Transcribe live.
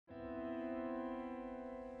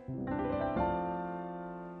Hi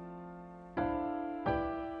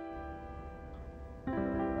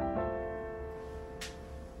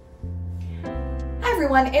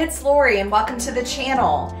everyone, it's Lori and welcome to the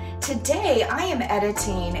channel. Today I am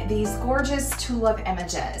editing these gorgeous tulip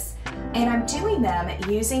images and I'm doing them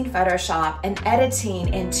using Photoshop and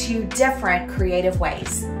editing in 2 different creative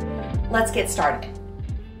ways. Let's get started.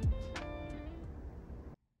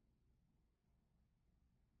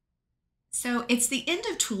 So it's the end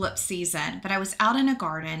of tulip season, but I was out in a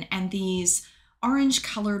garden and these orange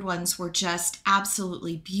colored ones were just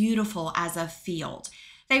absolutely beautiful as a field.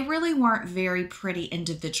 They really weren't very pretty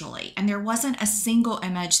individually, and there wasn't a single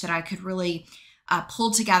image that I could really pull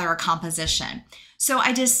together a composition. So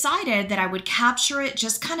I decided that I would capture it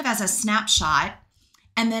just kind of as a snapshot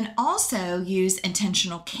and then also use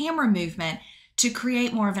intentional camera movement to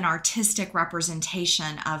create more of an artistic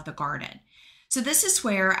representation of the garden. So this is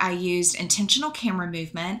where I used intentional camera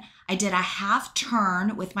movement. I did a half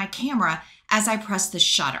turn with my camera as I pressed the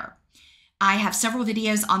shutter. I have several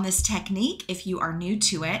videos on this technique if you are new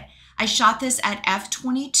to it. I shot this at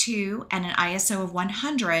f/22 and an ISO of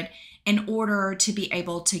 100 in order to be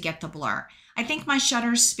able to get the blur. I think my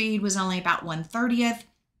shutter speed was only about 1/30th.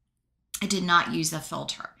 I did not use a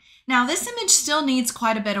filter. Now this image still needs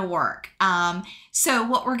quite a bit of work. So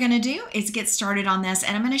what we're gonna do is get started on this,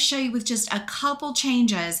 and I'm gonna show you with just a couple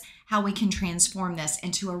changes how we can transform this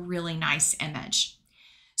into a really nice image.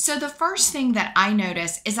 So the first thing that I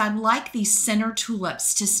notice is I'd like these center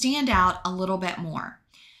tulips to stand out a little bit more.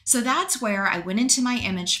 So that's where I went into my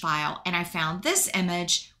image file and I found this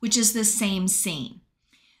image, which is the same scene.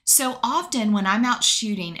 So often when I'm out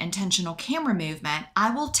shooting intentional camera movement, I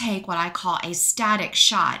will take what I call a static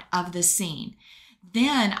shot of the scene.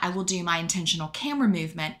 Then I will do my intentional camera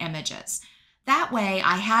movement images. That way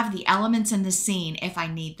I have the elements in the scene if I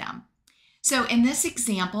need them. So in this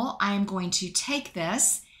example, I am going to take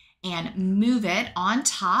this and move it on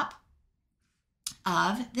top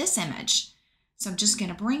of this image. So I'm just going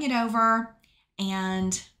to bring it over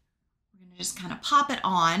and we're going to just kind of pop it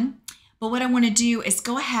on. But what I want to do is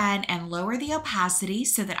go ahead and lower the opacity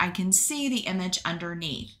so that I can see the image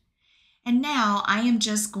underneath. And now I am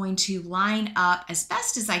just going to line up as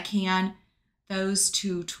best as I can those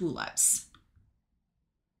 2 tulips.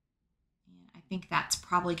 And I think that's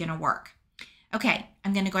probably going to work. Okay,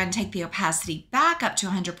 I'm going to go ahead and take the opacity back up to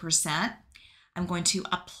 100%. I'm going to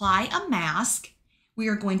apply a mask. We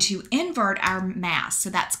are going to invert our mask.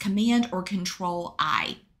 So that's Command or Control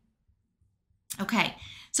I. Okay,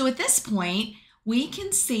 so at this point, we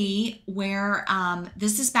can see where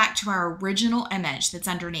this is back to our original image that's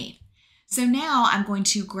underneath. So now I'm going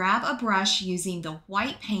to grab a brush using the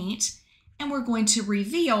white paint and we're going to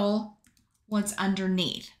reveal what's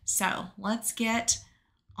underneath. So let's get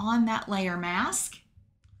on that layer mask,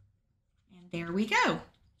 and there we go.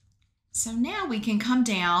 So now we can come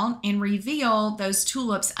down and reveal those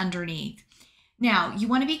tulips underneath. Now you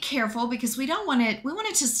want to be careful because we want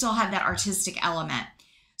it to still have that artistic element.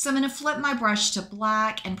 So I'm going to flip my brush to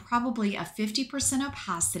black and probably a 50%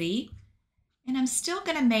 opacity, and I'm still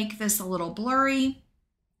going to make this a little blurry,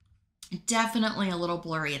 definitely a little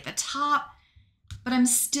blurry at the top, but I'm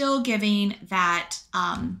still giving that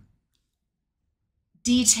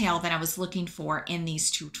detail that I was looking for in these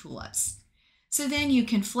 2 tulips. So then you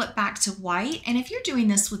can flip back to white, and if you're doing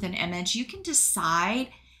this with an image, you can decide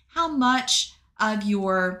how much of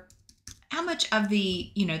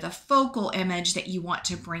the, the focal image that you want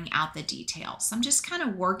to bring out the details. So I'm just kind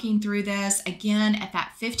of working through this again at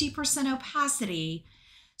that 50% opacity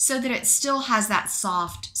so that it still has that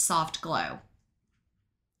soft glow.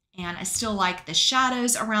 And I still like the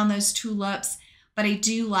shadows around those tulips, but I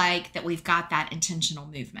do like that we've got that intentional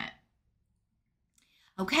movement.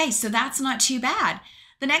 Okay, so that's not too bad.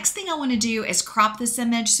 The next thing I want to do is crop this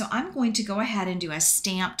image, so I'm going to go ahead and do a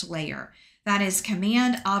stamped layer. That is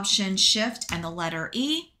Command, Option, Shift, and the letter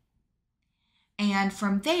E. And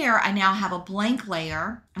from there, I now have a blank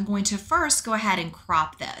layer. I'm going to first go ahead and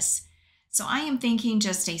crop this. So I am thinking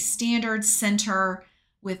just a standard center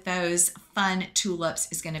with those fun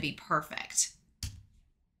tulips is going to be perfect.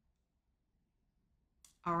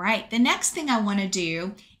 All right, the next thing I want to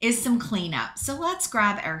do is some cleanup. So let's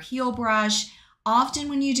grab our heel brush. Often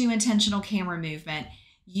when you do intentional camera movement,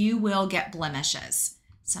 you will get blemishes.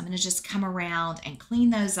 So I'm going to just come around and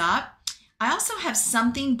clean those up. I also have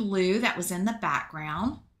something blue that was in the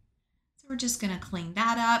background. So we're just going to clean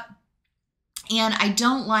that up. And I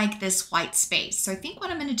don't like this white space. So I think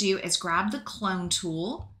what I'm going to do is grab the clone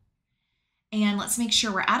tool. And let's make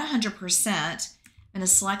sure we're at 100%. I'm going to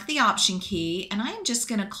select the Option key, and I am just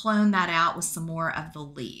going to clone that out with some more of the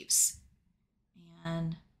leaves.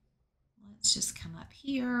 And Let's just come up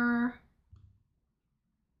here.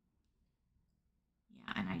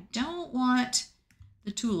 Yeah, and I don't want the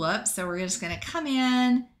tulip, so we're just going to come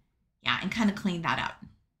in, yeah, and kind of clean that up.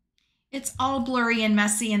 It's all blurry and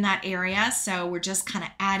messy in that area, so we're just kind of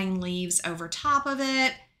adding leaves over top of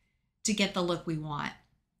it to get the look we want.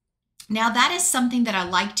 Now that is something that I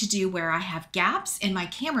like to do where I have gaps in my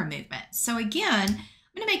camera movement. So again,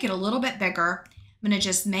 I'm going to make it a little bit bigger. I'm going to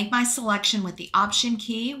just make my selection with the Option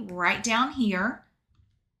key right down here.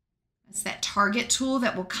 That's that target tool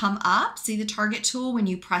that will come up. See the target tool when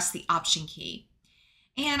you press the Option key.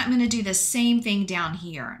 And I'm going to do the same thing down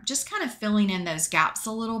here, just kind of filling in those gaps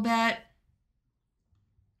a little bit.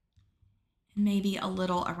 And maybe a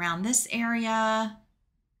little around this area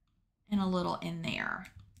and a little in there.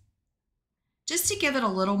 Just to give it a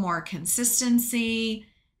little more consistency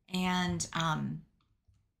and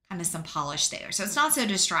kind of some polish there. So it's not so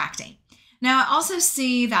distracting. Now I also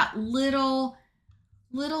see that little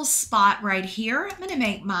spot right here. I'm going to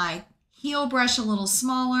make my heel brush a little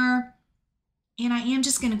smaller. And I am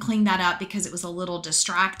just going to clean that up because it was a little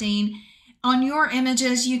distracting. On your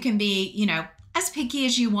images, you can be, you know, as picky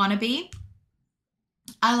as you want to be.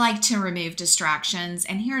 I like to remove distractions,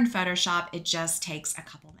 and here in Photoshop, it just takes a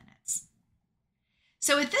couple minutes.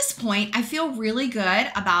 So at this point, I feel really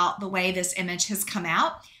good about the way this image has come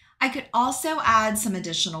out. I could also add some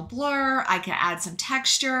additional blur. I could add some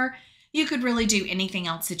texture. You could really do anything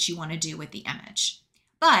else that you want to do with the image.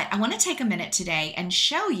 But I want to take a minute today and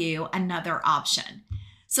show you another option.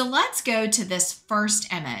 So let's go to this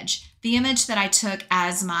first image, the image that I took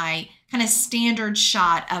as my kind of standard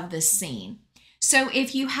shot of the scene. So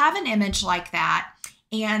if you have an image like that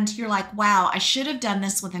and you're like, wow, I should have done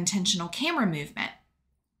this with intentional camera movement,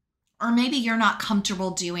 or maybe you're not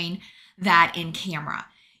comfortable doing that in camera,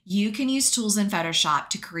 you can use tools in Photoshop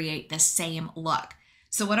to create the same look.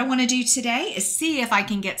 So what I want to do today is see if I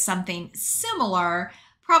can get something similar.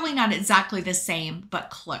 Probably not exactly the same, but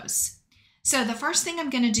close. So the first thing I'm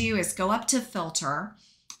going to do is go up to Filter,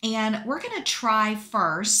 and we're going to try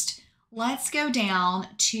first. Let's go down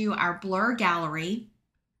to our blur gallery,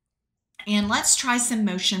 and let's try some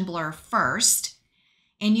motion blur first.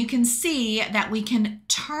 And you can see that we can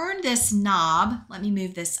turn this knob, let me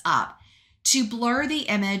move this up, to blur the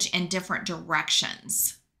image in different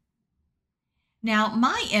directions. Now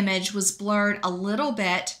my image was blurred a little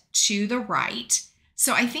bit to the right.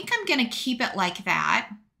 So I think I'm going to keep it like that.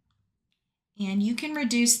 And you can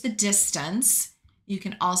reduce the distance. You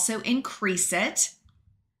can also increase it.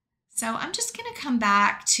 So I'm just going to come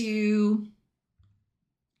back to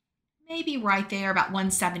maybe right there, about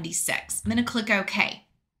 176. I'm going to click OK.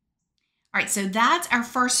 All right, so that's our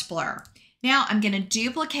first blur. Now I'm going to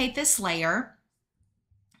duplicate this layer,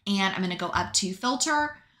 and I'm going to go up to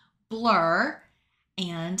Filter, Blur,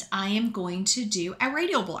 and I am going to do a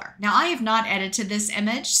radial blur. Now I have not edited this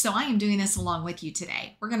image, so I am doing this along with you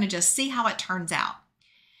today. We're going to just see how it turns out.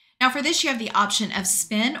 Now for this, you have the option of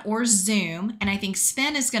spin or zoom, and I think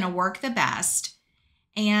spin is going to work the best.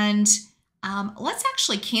 And let's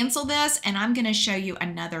actually cancel this, and I'm going to show you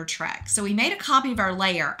another trick. So we made a copy of our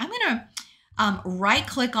layer. I'm going to right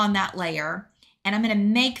click on that layer, and I'm going to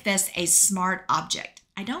make this a smart object.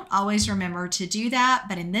 I don't always remember to do that,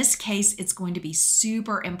 but in this case, it's going to be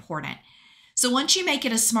super important. So once you make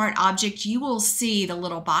it a smart object, you will see the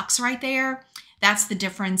little box right there. That's the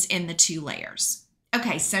difference in the two layers.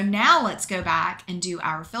 Okay, so now let's go back and do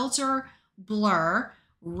our filter, blur,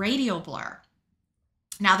 radial blur.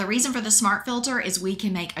 Now the reason for the smart filter is we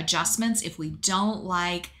can make adjustments if we don't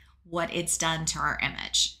like what it's done to our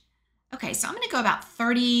image. Okay, so I'm going to go about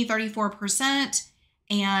 34%.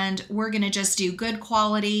 And we're going to just do good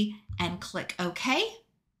quality and click OK.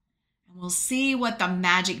 And we'll see what the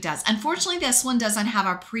magic does. Unfortunately, this one doesn't have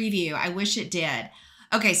a preview. I wish it did.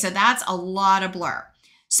 Okay, so that's a lot of blur.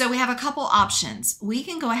 So we have a couple options. We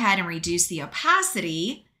can go ahead and reduce the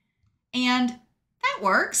opacity, and that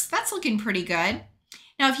works. That's looking pretty good.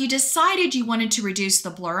 Now, if you decided you wanted to reduce the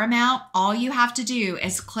blur amount, all you have to do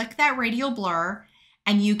is click that radial blur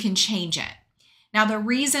and you can change it. Now, the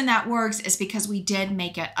reason that works is because we did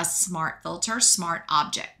make it a smart filter, smart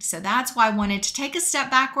object. So that's why I wanted to take a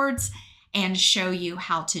step backwards and show you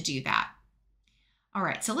how to do that. All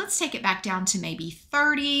right, so let's take it back down to maybe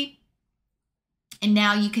 30. And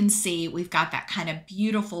now you can see we've got that kind of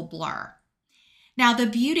beautiful blur. Now, the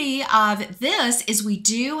beauty of this is we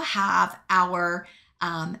do have our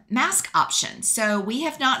mask option. So we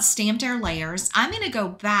have not stamped our layers. I'm going to go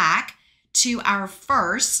back to our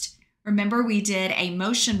first. Remember, we did a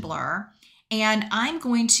motion blur, and I'm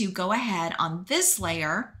going to go ahead on this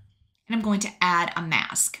layer, and I'm going to add a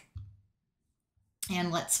mask.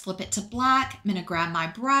 And let's flip it to black. I'm gonna grab my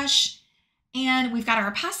brush, and we've got our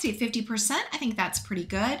opacity at 50%. I think that's pretty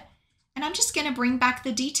good. And I'm just gonna bring back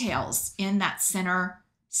the details in that center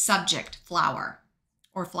subject flower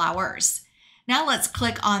or flowers. Now let's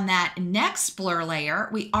click on that next blur layer.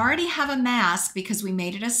 We already have a mask because we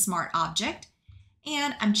made it a smart object.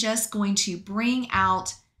 And I'm just going to bring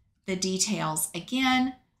out the details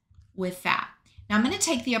again with that. Now I'm going to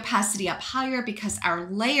take the opacity up higher because our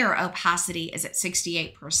layer opacity is at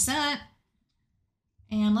 68%.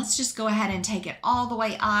 And let's just go ahead and take it all the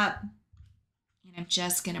way up. And I'm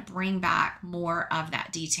just going to bring back more of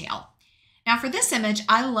that detail. Now for this image,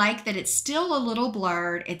 I like that it's still a little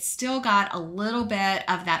blurred. It's still got a little bit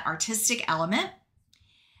of that artistic element.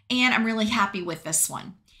 And I'm really happy with this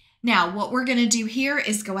one. Now what we're going to do here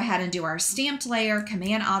is go ahead and do our stamped layer,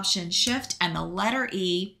 Command Option Shift and the letter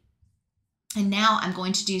E. And now I'm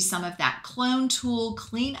going to do some of that clone tool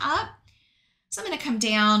clean up. So I'm going to come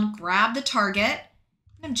down, grab the target.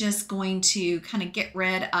 And I'm just going to kind of get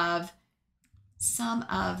rid of some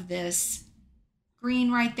of this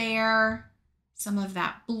green right there, some of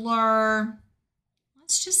that blur.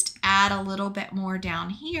 Let's just add a little bit more down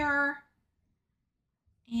here.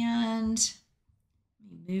 And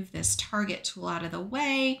move this target tool out of the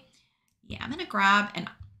way. Yeah, I'm going to grab and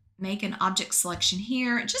make an object selection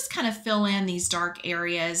here and just kind of fill in these dark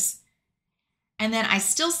areas. And then I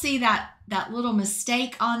still see that little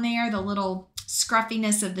mistake on there, the little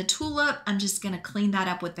scruffiness of the tulip. I'm just going to clean that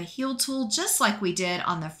up with the heal tool, just like we did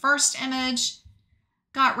on the first image.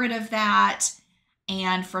 Got rid of that.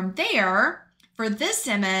 And from there, for this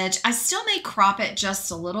image, I still may crop it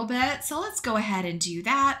just a little bit. So let's go ahead and do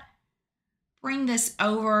that. Bring this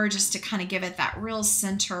over just to kind of give it that real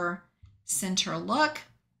center look.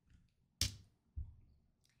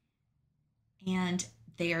 And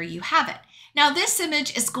there you have it. Now this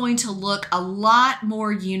image is going to look a lot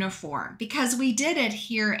more uniform because we did it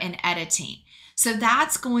here in editing. So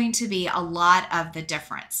that's going to be a lot of the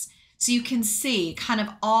difference. So you can see kind of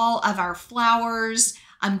all of our flowers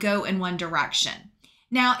go in one direction.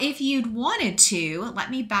 Now, if you'd wanted to,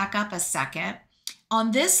 let me back up a second.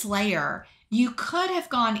 On this layer, you could have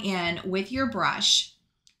gone in with your brush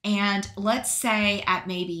and let's say at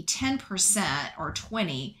maybe 10% or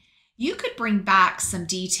 20, you could bring back some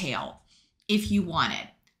detail if you wanted.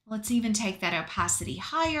 Let's even take that opacity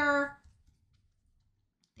higher.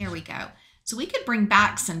 There we go. So we could bring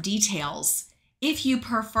back some details if you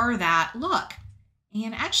prefer that look.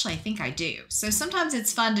 And actually, I think I do. So sometimes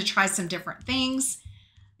it's fun to try some different things.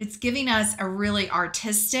 It's giving us a really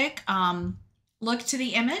artistic look to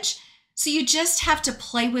the image. So you just have to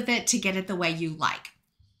play with it to get it the way you like.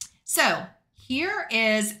 So here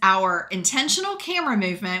is our intentional camera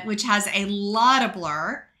movement, which has a lot of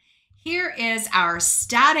blur. Here is our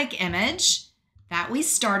static image that we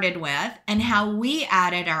started with and how we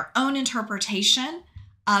added our own interpretation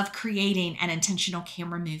of creating an intentional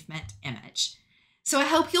camera movement image. So I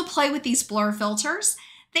hope you'll play with these blur filters.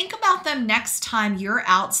 Think about them next time you're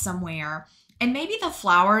out somewhere and maybe the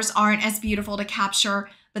flowers aren't as beautiful to capture,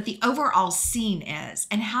 but the overall scene is.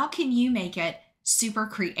 And how can you make it super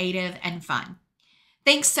creative and fun?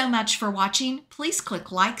 Thanks so much for watching. Please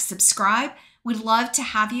click like, subscribe. We'd love to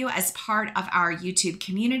have you as part of our YouTube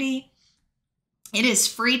community. It is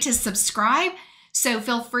free to subscribe, so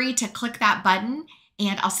feel free to click that button,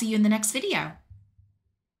 and I'll see you in the next video.